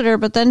he looked at her,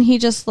 but then he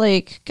just,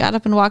 like, got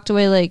up and walked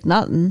away like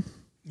nothing.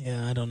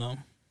 Yeah, I don't know.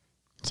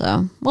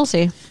 So, we'll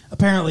see.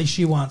 Apparently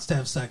she wants to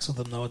have sex with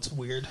him, though. It's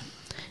weird.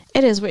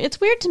 It is weird. It's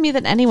weird to me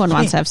that anyone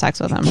wants to have sex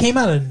with him. It came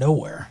out of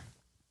nowhere.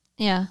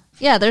 Yeah.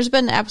 Yeah, there's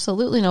been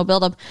absolutely no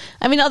buildup.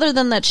 I mean, other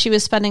than that she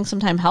was spending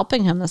some time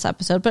helping him this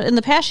episode, but in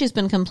the past she's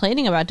been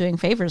complaining about doing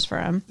favors for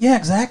him. Yeah,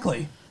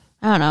 exactly.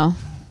 I don't know.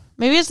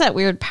 Maybe it's that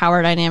weird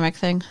power dynamic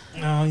thing.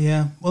 Oh,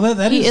 yeah. Well,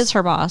 that he is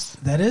her boss.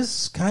 That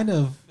is kind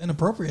of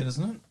inappropriate,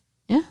 isn't it?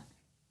 Yeah.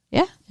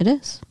 Yeah, it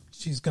is.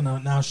 She's gonna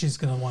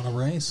want a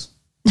raise.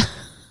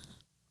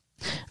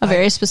 A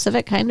very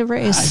specific kind of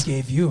raise. I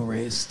gave you a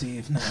raise,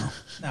 Steve.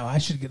 Now I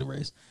should get a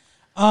raise.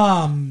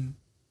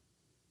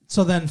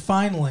 So then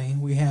finally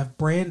we have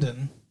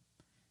Brandon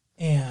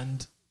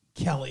and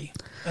Kelly,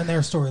 and their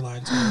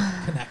storylines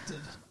are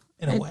connected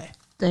in a way.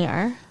 They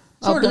are.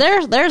 Sort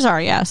of. There's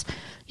our yes.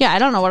 Yeah, I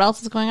don't know what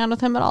else is going on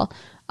with him at all.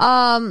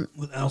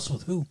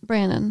 With who?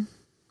 Brandon.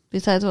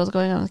 Besides what's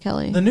going on with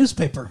Kelly. The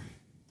newspaper.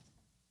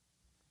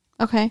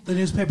 Okay. The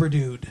newspaper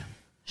dude.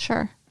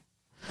 Sure.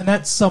 And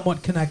that's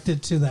somewhat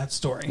connected to that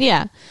story.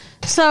 Yeah.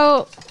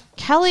 So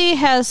Kelly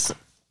has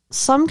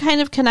some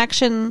kind of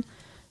connection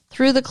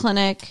through the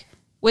clinic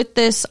with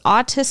this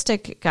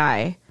autistic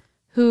guy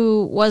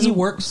who was... He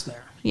works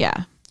there.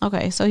 Yeah.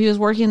 Okay. So he was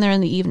working there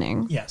in the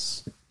evening.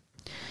 Yes.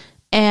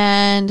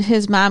 And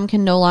his mom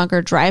can no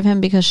longer drive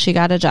him because she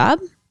got a job.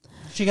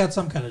 She got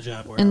some kind of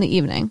job. In the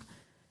evening.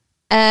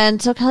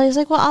 And so Kelly's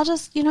like, well, I'll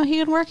just, he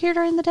can work here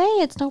during the day.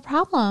 It's no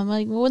problem.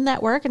 Like, wouldn't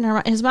that work?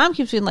 And his mom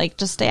keeps being like,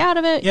 just stay out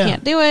of it. Yeah. You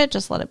can't do it.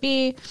 Just let it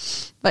be.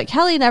 But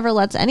Kelly never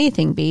lets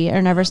anything be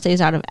or never stays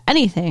out of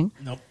anything.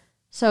 Nope.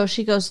 So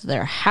she goes to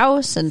their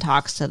house and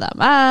talks to the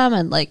mom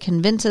and like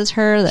convinces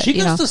her that, she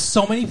goes to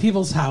so many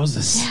people's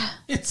houses. Yeah.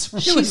 It's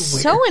really weird.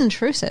 She's so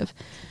intrusive.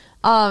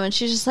 And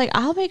she's just like,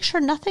 I'll make sure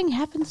nothing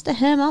happens to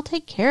him. I'll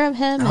take care of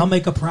him. I'll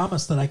make a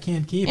promise that I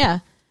can't keep. Yeah.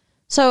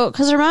 So,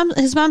 because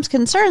his mom's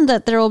concerned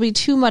that there will be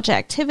too much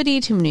activity,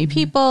 too many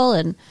people,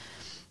 and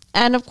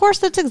of course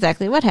that's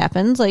exactly what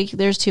happens. Like,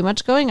 there's too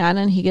much going on,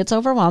 and he gets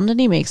overwhelmed, and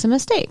he makes a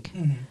mistake.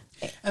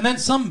 Mm-hmm. And then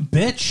some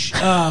bitch,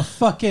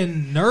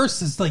 fucking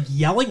nurse is like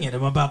yelling at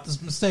him about this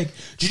mistake.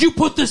 Did you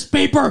put this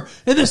paper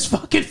in this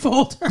fucking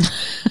folder?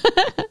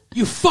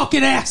 You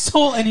fucking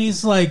asshole! And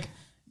he's like,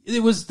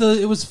 it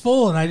was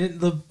full, and I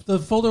didn't. The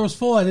folder was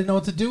full. I didn't know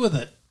what to do with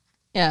it.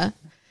 Yeah.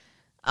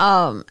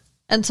 And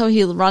so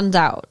he runs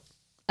out.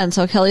 And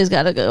so Kelly's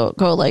got to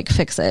go like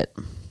fix it.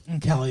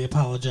 And Kelly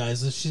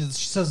apologizes. She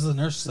says to the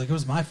nurse, she's like, it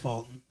was my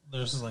fault. And the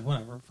nurse is like,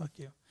 whatever, fuck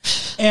you.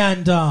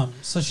 And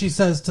so she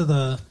says to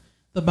the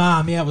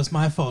mom, yeah, it was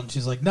my fault. And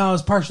she's like, no, it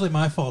was partially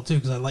my fault too,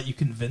 because I let you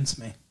convince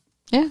me.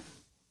 Yeah.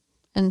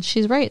 And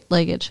she's right.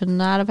 Like, it should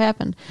not have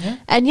happened. Yeah.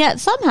 And yet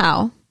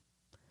somehow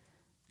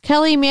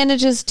Kelly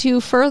manages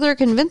to further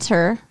convince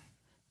her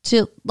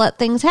to let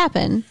things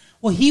happen.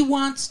 Well, he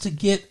wants to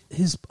get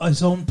his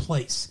own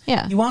place.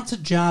 Yeah. He wants a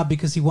job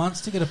because he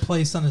wants to get a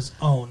place on his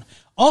own.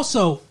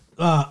 Also,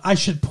 I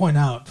should point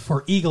out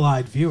for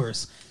eagle-eyed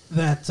viewers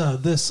that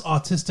this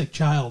autistic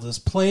child is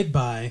played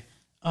by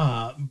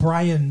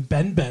Brian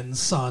Benben's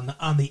son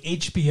on the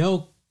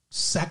HBO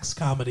sex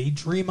comedy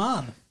Dream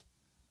On.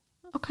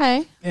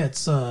 Okay.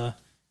 It's, I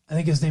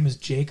think his name is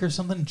Jake or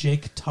something.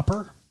 Jake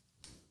Tupper.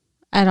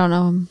 I don't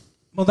know him.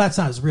 Well, that's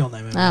not his real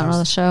name. I don't know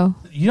the show.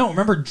 You don't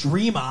remember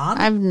Dream On?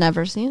 I've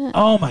never seen it.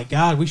 Oh, my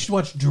God. We should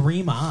watch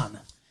Dream On.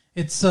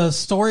 It's a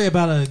story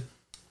about a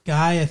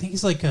guy, I think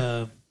he's like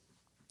a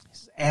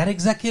ad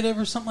executive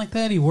or something like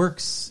that. He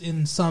works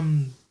in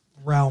some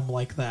realm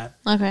like that.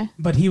 Okay.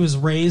 But he was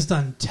raised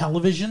on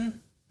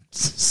television.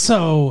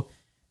 So,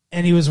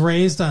 and he was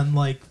raised on,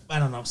 like, I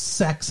don't know,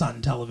 sex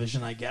on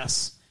television, I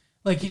guess.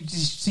 Like, you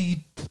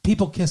see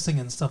people kissing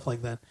and stuff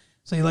like that.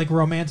 So he, like,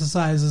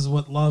 romanticizes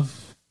what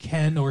love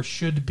can or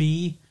should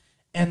be.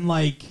 And,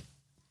 like,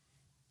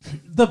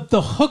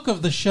 the hook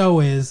of the show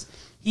is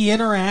he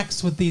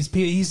interacts with these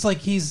people. He's like,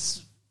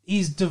 he's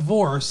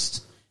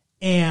divorced.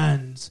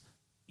 And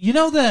you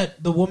know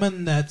that the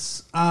woman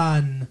that's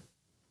on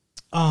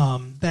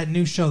that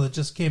new show that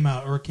just came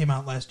out, or came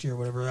out last year or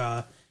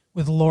whatever,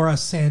 with Laura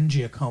San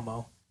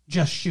Giacomo,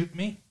 Just Shoot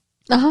Me?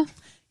 Uh-huh.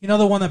 You know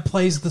the one that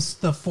plays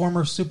the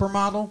former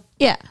supermodel?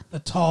 Yeah. The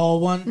tall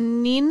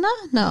one? Nina?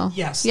 No.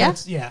 Yes.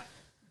 Yeah?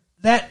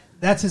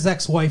 That's his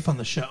ex-wife on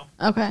the show.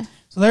 Okay.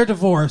 So they're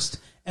divorced,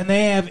 and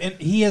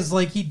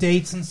he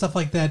dates and stuff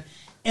like that,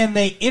 and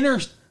they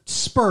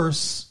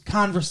intersperse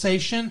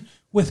conversation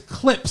with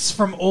clips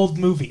from old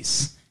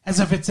movies, as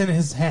if it's in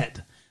his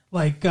head.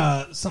 Like,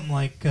 something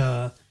like,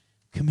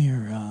 come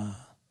here,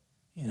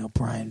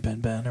 Brian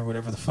Ben, or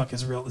whatever the fuck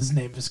his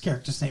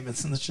character's name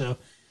is in the show.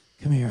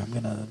 Come here, I'm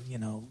gonna,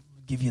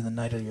 give you the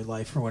night of your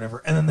life or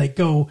whatever. And then they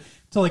go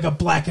to like a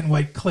black and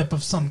white clip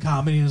of some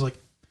comedy, and it's like,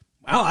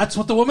 well, that's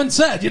what the woman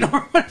said,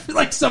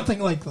 like something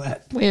like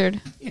that. Weird.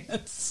 Yeah,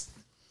 it's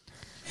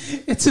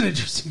an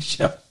interesting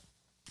show.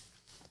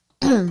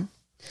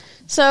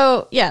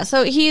 So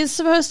he's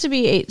supposed to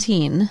be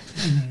 18,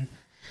 mm-hmm.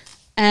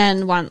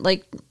 and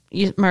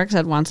Mark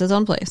said, wants his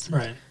own place.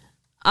 Right.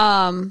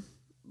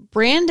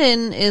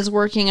 Brandon is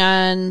working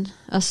on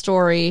a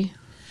story.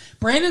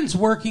 Brandon's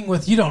working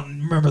with, you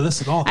don't remember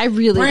this at all. I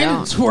really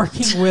Brandon's don't.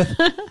 working with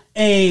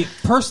a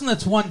person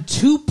that's won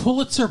 2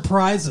 Pulitzer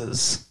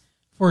Prizes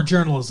for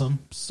journalism,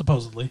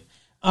 supposedly,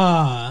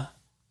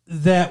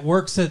 that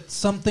works at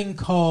something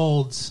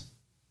called,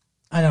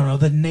 I don't know,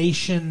 The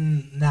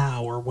Nation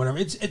Now or whatever.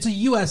 It's a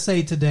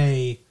USA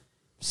Today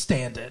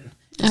stand-in.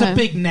 It's a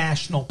big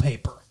national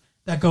paper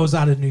that goes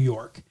out of New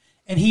York.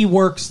 And he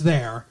works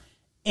there.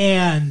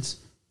 And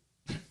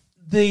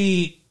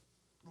the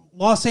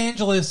Los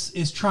Angeles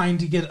is trying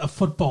to get a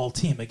football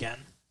team again.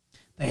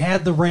 They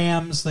had the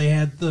Rams, they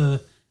had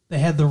the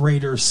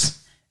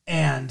Raiders,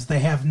 and they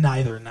have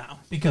neither now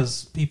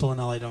because people in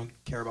LA don't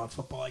care about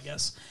football, I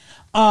guess.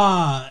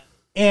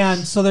 And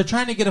so they're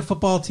trying to get a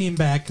football team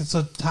back, so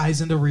it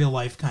ties into real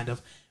life kind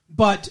of.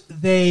 But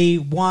they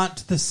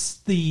want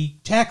the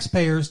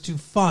taxpayers to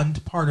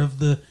fund part of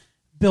the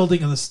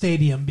building of the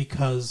stadium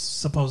because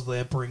supposedly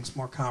it brings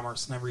more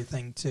commerce and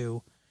everything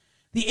to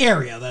the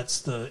area.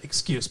 That's the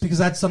excuse, because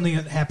that's something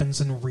that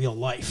happens in real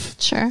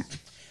life. Sure.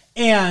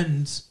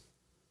 And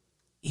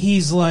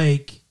he's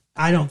like,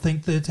 I don't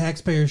think the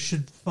taxpayers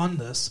should fund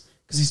this,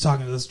 because he's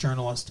talking to this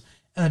journalist.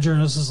 And the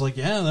journalist is like,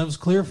 yeah, that was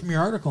clear from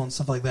your article and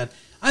stuff like that.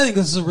 I think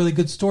this is a really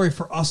good story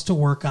for us to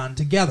work on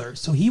together.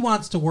 So he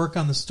wants to work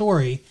on the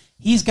story.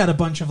 He's got a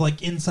bunch of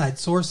like inside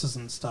sources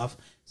and stuff.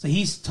 So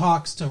he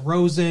talks to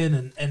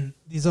Rosen and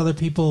these other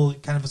people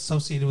kind of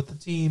associated with the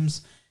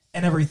teams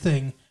and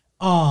everything.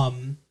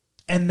 And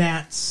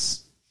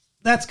that's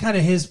kind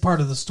of his part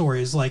of the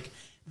story, is like,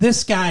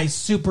 this guy's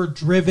super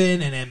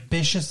driven and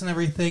ambitious and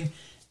everything.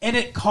 And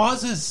it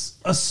causes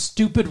a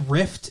stupid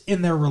rift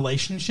in their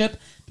relationship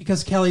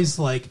because Kelly's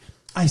like,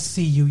 I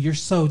see you. You're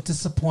so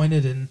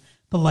disappointed in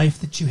the life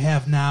that you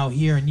have now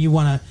here. And you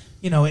want to,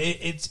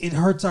 it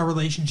hurts our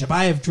relationship.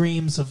 I have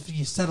dreams of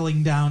you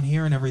settling down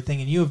here and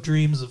everything. And you have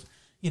dreams of,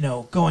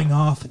 going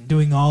off and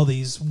doing all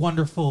these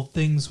wonderful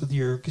things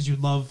because you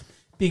love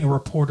being a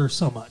reporter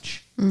so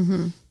much.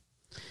 Mm-hmm.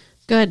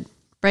 Good.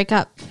 Break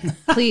up.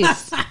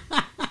 Please.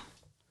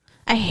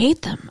 I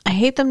hate them. I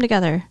hate them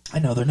together. I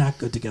know. They're not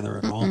good together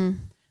at all.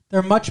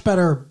 They're much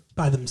better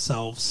by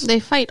themselves. They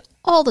fight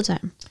all the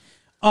time.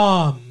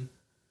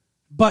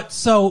 But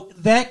so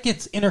that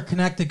gets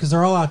interconnected because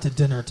they're all out to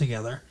dinner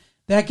together.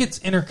 That gets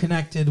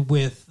interconnected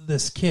with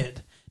this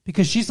kid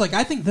because she's like,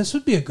 I think this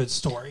would be a good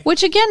story.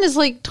 Which again is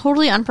like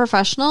totally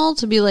unprofessional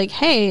to be like,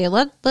 hey,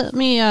 let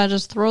me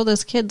just throw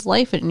this kid's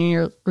life in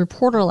your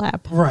reporter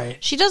lap.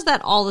 Right. She does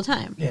that all the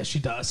time. Yeah, she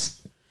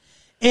does.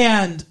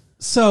 And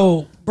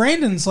so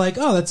Brandon's like,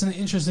 oh, that's an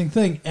interesting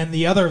thing. And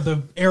the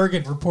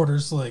arrogant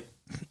reporter's like,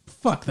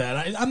 fuck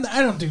that.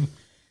 I don't do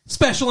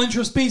special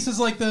interest pieces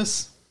like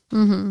this.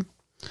 Mm-hmm.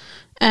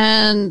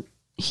 And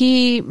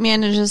he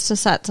manages to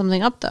set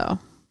something up, though,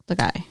 the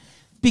guy.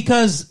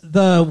 Because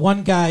the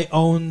one guy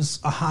owns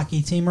a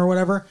hockey team or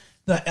whatever,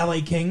 the LA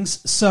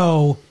Kings.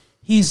 So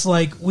he's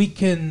like, we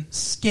can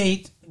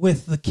skate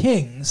with the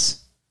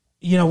Kings.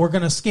 You know, we're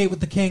going to skate with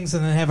the Kings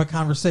and then have a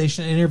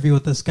conversation, interview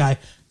with this guy,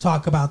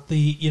 talk about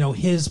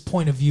his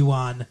point of view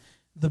on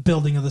the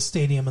building of the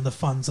stadium and the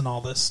funds and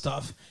all this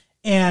stuff.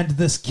 And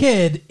this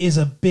kid is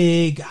a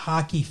big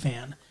hockey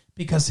fan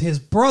because his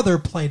brother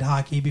played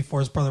hockey before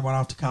his brother went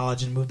off to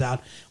college and moved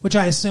out, which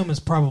I assume is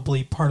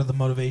probably part of the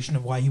motivation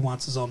of why he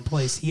wants his own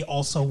place. He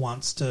also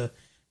wants to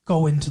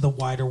go into the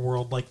wider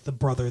world like the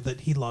brother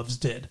that he loves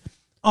did.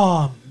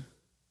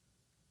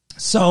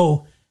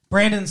 So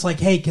Brandon's like,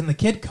 hey, can the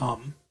kid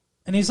come?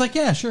 And he's like,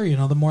 yeah, sure,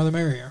 the more the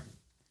merrier.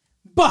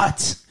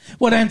 But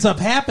what ends up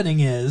happening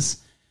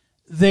is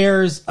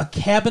there's a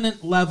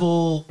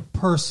cabinet-level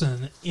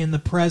person in the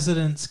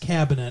president's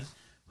cabinet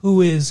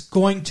who is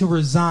going to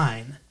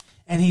resign,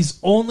 and he's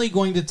only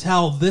going to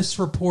tell this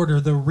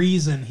reporter the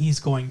reason he's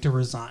going to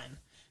resign.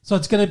 So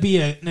it's going to be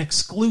an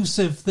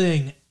exclusive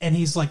thing, and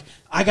he's like,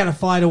 I got to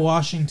fly to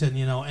Washington,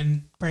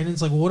 and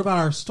Brandon's like, well, what about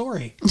our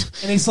story?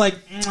 And he's like,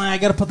 I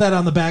got to put that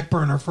on the back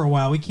burner for a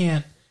while. We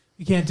can't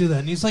do that.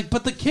 And he's like,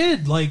 but the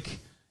kid,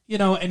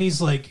 and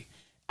he's like,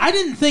 I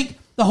didn't think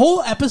the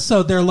whole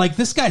episode they're like,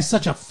 this guy's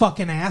such a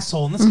fucking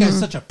asshole and this guy's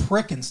such a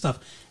prick and stuff.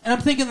 And I'm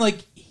thinking,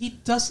 like, he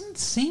doesn't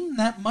seem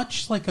that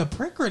much like a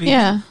prick or anything.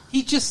 Yeah.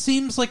 He just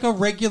seems like a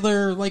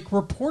regular,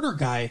 reporter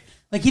guy.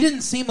 Like, he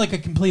didn't seem like a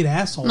complete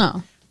asshole.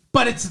 No.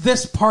 But it's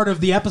this part of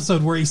the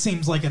episode where he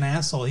seems like an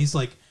asshole. He's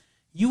like,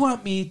 you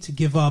want me to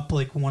give up,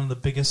 one of the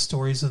biggest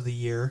stories of the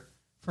year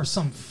for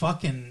some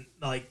fucking,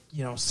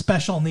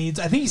 special needs?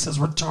 I think he says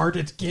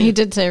retarded kid. He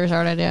did say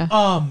retarded,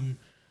 yeah.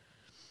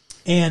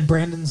 And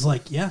Brandon's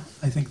like, yeah,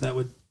 I think that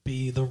would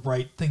be the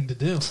right thing to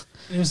do. And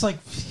he was like,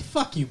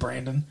 fuck you,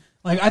 Brandon.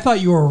 I thought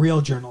you were a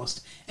real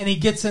journalist. And he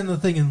gets in the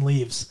thing and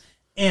leaves.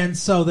 And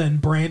so then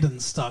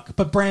Brandon's stuck.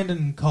 But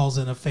Brandon calls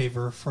in a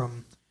favor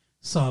from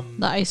the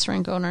ice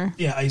rink owner.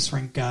 Yeah, ice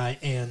rink guy.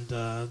 And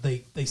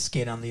they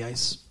skate on the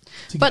ice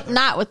together. But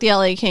not with the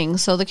LA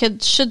Kings. So the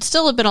kid should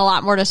still have been a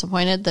lot more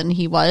disappointed than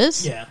he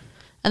was. Yeah.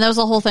 And that was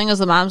the whole thing, as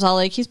the mom's all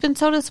like, he's been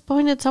so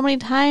disappointed so many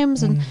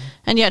times. And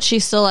yet she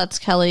still lets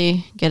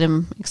Kelly get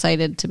him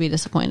excited to be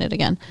disappointed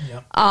again.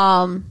 Yep.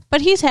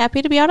 But he's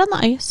happy to be out on the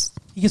ice.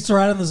 He gets to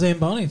ride on the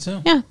Zamboni,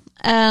 too. Yeah.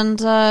 And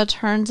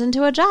turns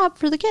into a job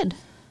for the kid.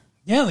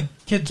 Yeah, the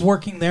kid's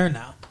working there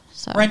now.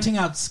 So, renting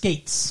out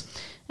skates.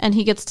 And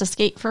he gets to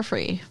skate for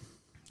free.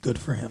 Good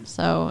for him.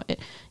 So,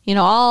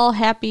 all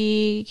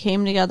happy,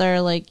 came together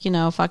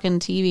fucking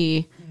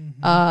TV.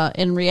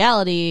 In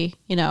reality,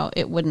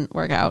 it wouldn't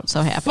work out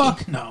so happy.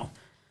 Fuck no.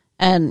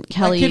 And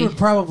Kelly... That kid would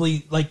probably,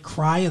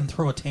 cry and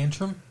throw a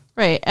tantrum.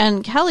 Right.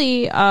 And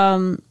Kelly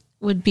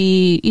would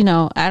be,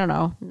 I don't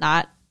know,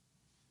 not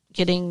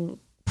getting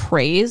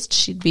praised.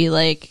 She'd be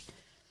like,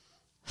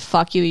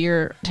 fuck you,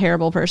 you're a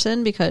terrible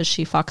person, because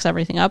she fucks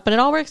everything up, but it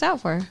all works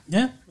out for her.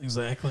 Yeah,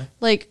 exactly.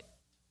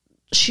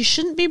 She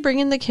shouldn't be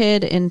bringing the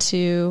kid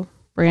into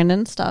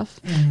Brandon's stuff.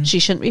 She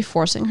shouldn't be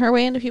forcing her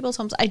way into people's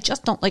homes. I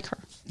just don't like her.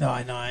 No,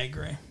 I know, I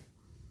agree.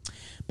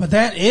 But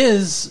that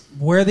is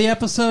where the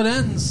episode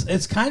ends.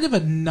 It's kind of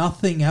a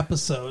nothing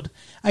episode.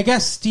 I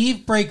guess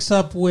Steve breaks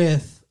up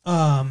with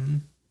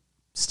that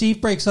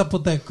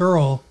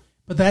girl,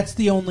 but that's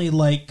the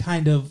only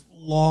kind of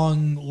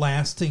long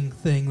lasting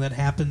thing that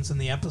happens in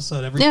the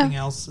episode. Everything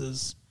else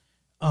is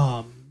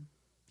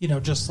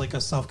just like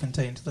a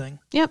self-contained thing.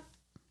 Yep.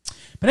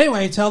 But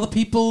anyway, tell the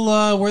people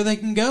where they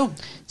can go.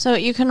 So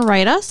you can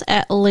write us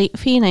at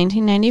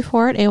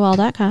latefee1994 at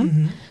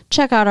AOL.com.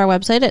 Check out our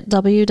website at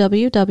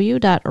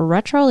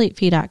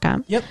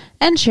www.retrolatefee.com. Yep.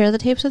 And share the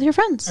tapes with your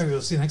friends. All right,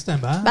 we'll see you next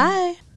time. Bye. Bye.